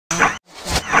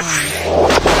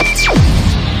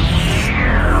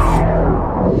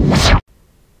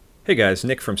Hey guys,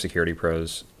 Nick from Security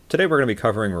Pros. Today we're going to be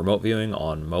covering remote viewing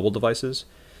on mobile devices.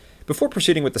 Before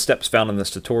proceeding with the steps found in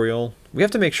this tutorial, we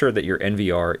have to make sure that your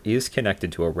NVR is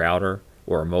connected to a router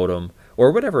or a modem or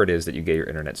whatever it is that you get your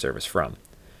internet service from.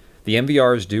 The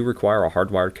NVRs do require a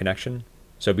hardwired connection,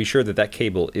 so be sure that that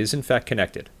cable is in fact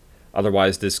connected.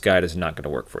 Otherwise, this guide is not going to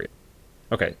work for you.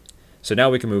 Okay, so now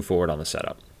we can move forward on the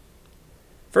setup.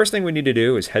 First thing we need to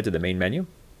do is head to the main menu.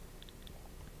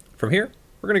 From here,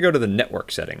 we're going to go to the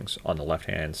network settings on the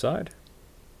left-hand side.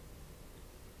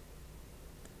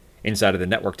 Inside of the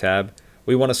network tab,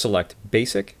 we want to select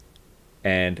Basic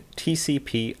and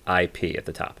TCP/IP at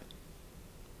the top.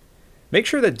 Make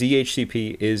sure that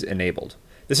DHCP is enabled.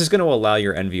 This is going to allow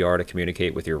your NVR to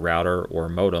communicate with your router or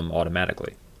modem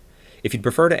automatically. If you'd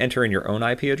prefer to enter in your own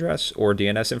IP address or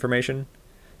DNS information,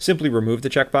 simply remove the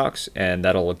checkbox and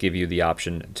that'll give you the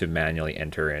option to manually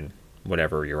enter in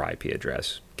whatever your IP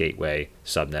address, gateway,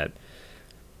 subnet.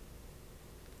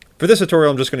 For this tutorial,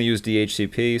 I'm just going to use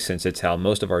DHCP since it's how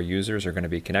most of our users are going to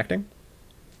be connecting.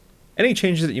 Any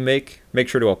changes that you make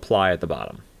sure to apply at the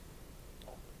bottom.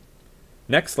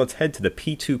 Next, let's head to the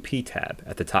P2P tab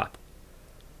at the top.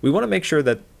 We want to make sure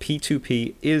that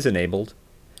P2P is enabled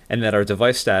and that our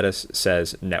device status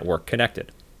says network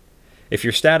connected. If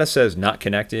your status says not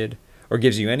connected or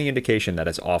gives you any indication that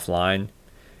it's offline,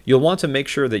 you'll want to make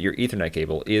sure that your Ethernet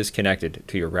cable is connected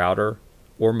to your router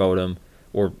or modem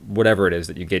or whatever it is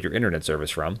that you get your internet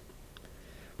service from.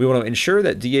 We want to ensure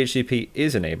that DHCP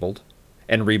is enabled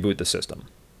and reboot the system.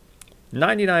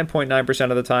 99.9%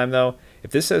 of the time though,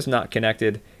 if this says not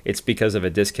connected, it's because of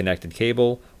a disconnected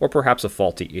cable or perhaps a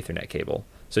faulty Ethernet cable,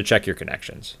 so check your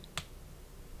connections.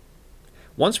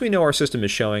 Once we know our system is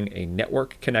showing a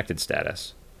network connected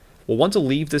status, we'll want to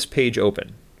leave this page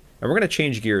open. And we're going to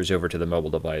change gears over to the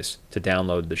mobile device to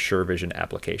download the SureVision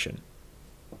application.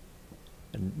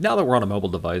 And now that we're on a mobile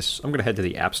device, I'm going to head to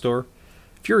the App Store.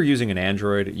 If you're using an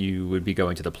Android, you would be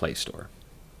going to the Play Store.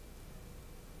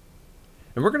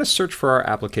 And we're going to search for our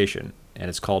application, and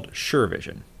it's called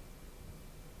SureVision.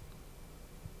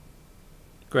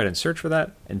 Go ahead and search for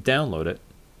that and download it.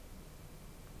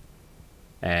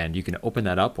 And you can open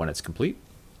that up when it's complete.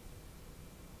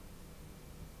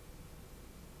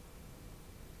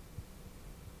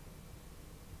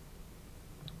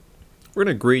 We're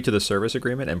going to agree to the service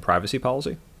agreement and privacy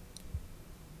policy.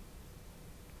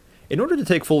 In order to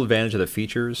take full advantage of the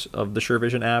features of the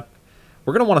SureVision app,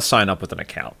 we're going to want to sign up with an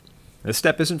account. This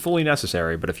step isn't fully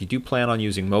necessary, but if you do plan on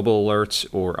using mobile alerts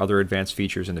or other advanced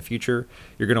features in the future,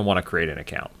 you're going to want to create an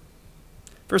account.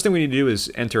 First thing we need to do is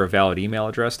enter a valid email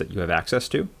address that you have access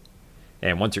to.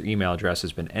 And once your email address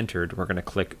has been entered, we're going to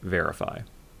click Verify.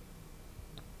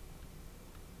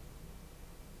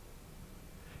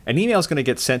 An email is going to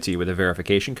get sent to you with a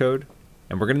verification code,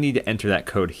 and we're going to need to enter that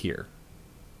code here.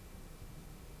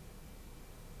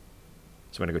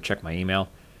 So I'm going to go check my email,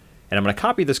 and I'm going to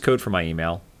copy this code from my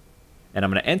email, and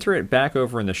I'm going to enter it back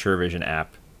over in the SureVision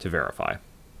app to verify.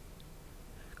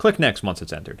 Click Next once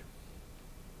it's entered.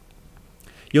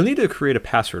 You'll need to create a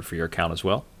password for your account as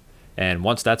well, and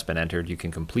once that's been entered, you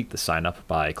can complete the sign up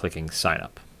by clicking Sign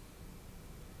Up.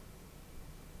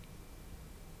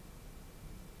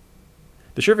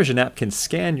 The SureVision app can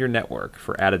scan your network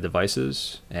for added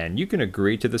devices, and you can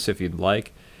agree to this if you'd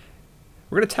like.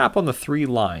 We're going to tap on the three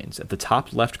lines at the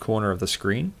top left corner of the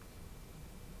screen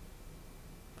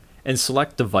and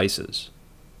select Devices.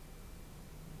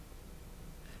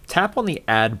 Tap on the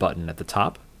Add button at the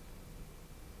top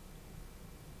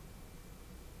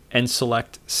and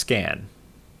select Scan.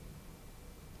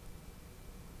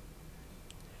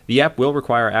 The app will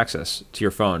require access to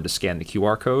your phone to scan the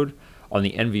QR code on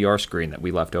the NVR screen that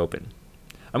we left open.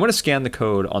 I'm going to scan the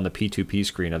code on the P2P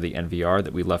screen of the NVR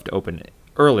that we left open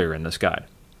earlier in this guide.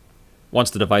 Once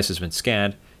the device has been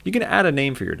scanned, you can add a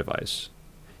name for your device.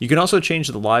 You can also change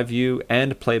the live view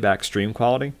and playback stream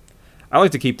quality. I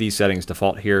like to keep these settings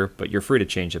default here, but you're free to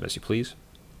change them as you please.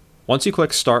 Once you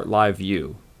click Start Live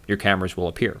View, your cameras will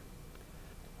appear.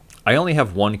 I only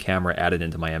have one camera added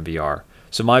into my NVR,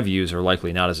 so my views are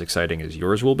likely not as exciting as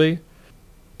yours will be.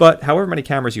 But however many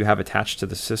cameras you have attached to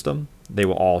the system, they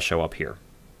will all show up here.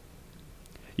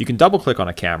 You can double-click on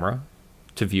a camera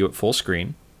to view it full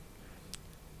screen.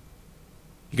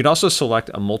 You can also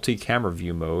select a multi-camera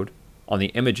view mode on the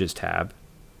Images tab,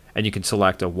 and you can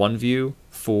select a 1 view,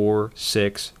 4,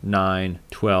 6, 9,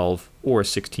 12, or a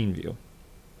 16 view.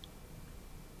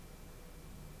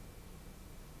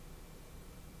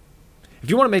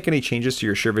 If you want to make any changes to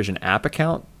your SureVision app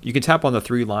account, you can tap on the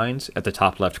three lines at the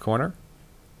top left corner,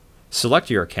 select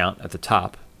your account at the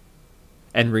top,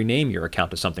 and rename your account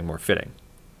to something more fitting.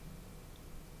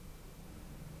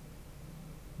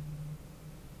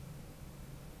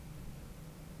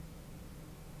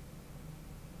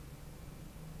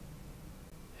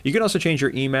 You can also change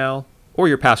your email or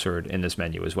your password in this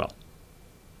menu as well.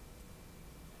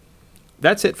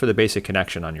 That's it for the basic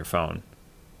connection on your phone.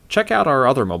 Check out our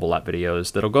other mobile app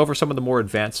videos that'll go over some of the more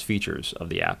advanced features of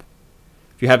the app.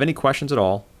 If you have any questions at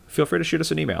all, feel free to shoot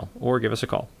us an email or give us a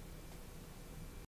call.